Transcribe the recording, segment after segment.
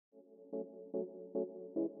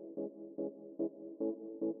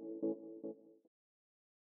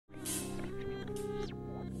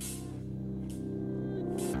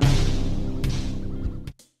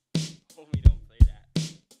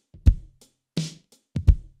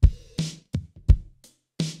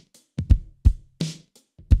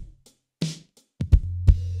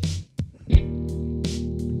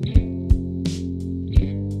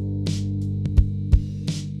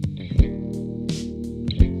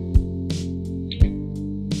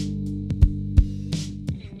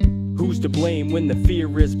to blame when the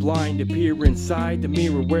fear is blind? Appear inside the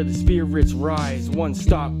mirror where the spirits rise. One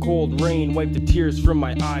stop cold rain, wipe the tears from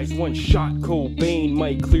my eyes. One shot Cobain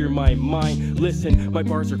might clear my mind. Listen, my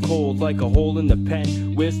bars are cold like a hole in the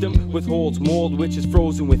pen. Wisdom withholds mold which is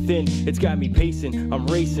frozen within. It's got me pacing, I'm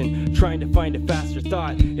racing, trying to find a faster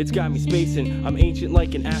thought. It's got me spacing, I'm ancient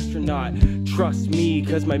like an astronaut. Trust me,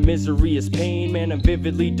 cause my misery is pain. Man, I'm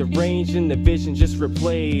vividly deranged and the vision just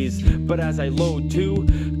replays. But as I load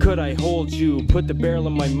to, could I hold you? Put the barrel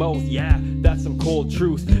in my mouth, yeah, that's some cold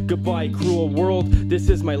truth. Goodbye cruel world, this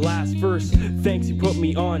is my last verse. Thanks you put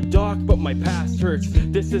me on dock, but my past hurts.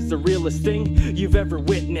 This is the realest thing you've ever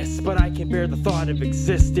witnessed, but I can't bear the thought of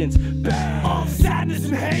existence. Bang. All the sadness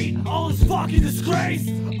and hate, all this fucking disgrace.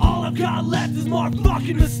 All I've got left is more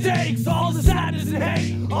fucking mistakes. All the sadness and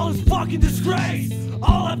hate, all this fucking disgrace.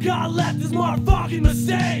 All I've got left is more fucking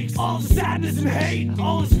mistakes. All the sadness and hate,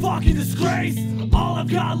 all this fucking disgrace. All I've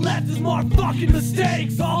got left is more fucking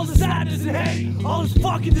mistakes. All the sadness and hate, all this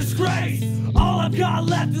fucking disgrace. All I've got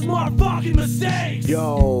left is more fucking mistakes. Yo,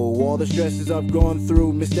 all the stresses I've gone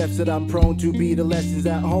through, missteps that I'm prone to, be the lessons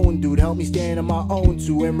that hone, dude. Help me stand on my own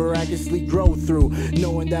too and miraculously grow through.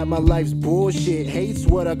 Knowing that my life's bullshit, hate's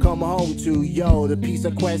what I come home to. Yo, the peace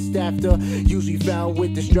I quest after, usually found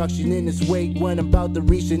with destruction in its wake. When I'm about to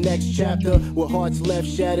reach the next chapter, with hearts left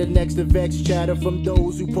shattered next to vexed chatter from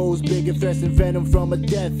those who pose bigger threats than venom from a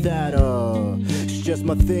death adder. It's just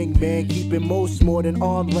my thing, man, keeping most more than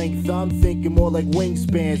arm length. I'm thinking more like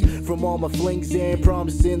wingspans from all my flings and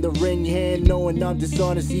promising the ring hand, knowing I'm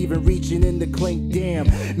dishonest, even reaching in the clink. Damn,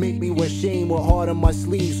 make me wear shame with heart on my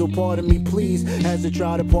sleeve. So pardon me please as I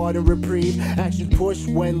try to pardon reprieve. Action push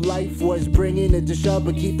when life was bringing it to shove,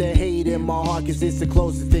 but keep the hate in my heart cause it's the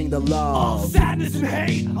closest thing to love. All sadness and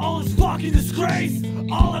hate, all this fucking disgrace.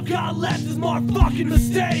 All I've got left is more fucking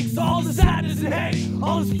mistakes. All the sadness and hate,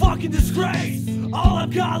 all this fucking disgrace. All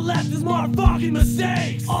I've got left is more fucking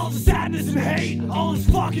mistakes. All the sadness and hate, all this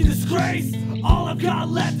fucking disgrace. All I've got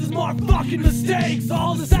left is more fucking mistakes.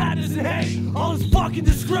 All the sadness and hate, all this fucking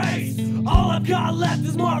disgrace. All I've got left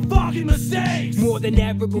is more fucking mistakes. More than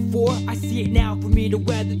ever before, I see it now. For me to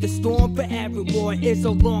weather the storm forevermore is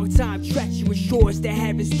a long time, treacherous shores that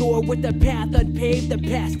have in store, with a path unpaved, the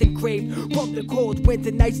past engraved. From the cold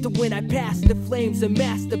winter nights to when I passed the flames, and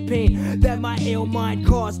master pain that my ill mind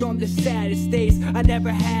caused on the saddest days. I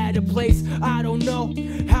never had a place, I don't know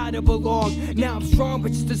how to belong. Now I'm strong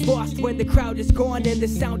but just as lost when the crowd is gone and the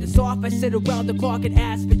sound is off. I sit around the clock and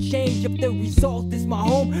ask for change. If the result is my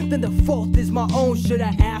home, then the fault is my own. Should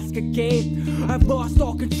I ask again? I've lost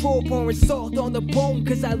all control, pouring salt on the bone,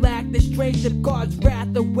 cause I lack the strength. If God's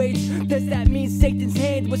wrath awaits, does that mean Satan's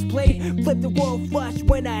hand was played? Flip the world flush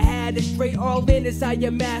when I had it straight. All in is how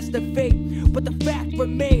you master fate, but the fact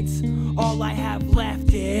remains, all I have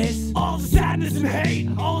left is all the sadness and hate,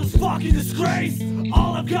 all this fucking disgrace.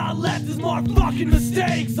 All I've got left is more fucking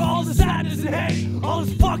mistakes. All the sadness and hate, all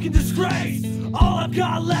this fucking disgrace. All I've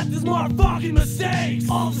got left is more fucking mistakes.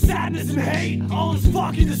 All the sadness and hate, all this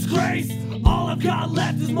fucking disgrace. All I've got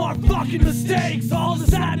left is more fucking mistakes. All the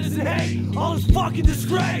sadness and hate, all this fucking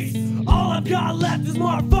disgrace. All I've got left is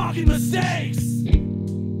more fucking mistakes.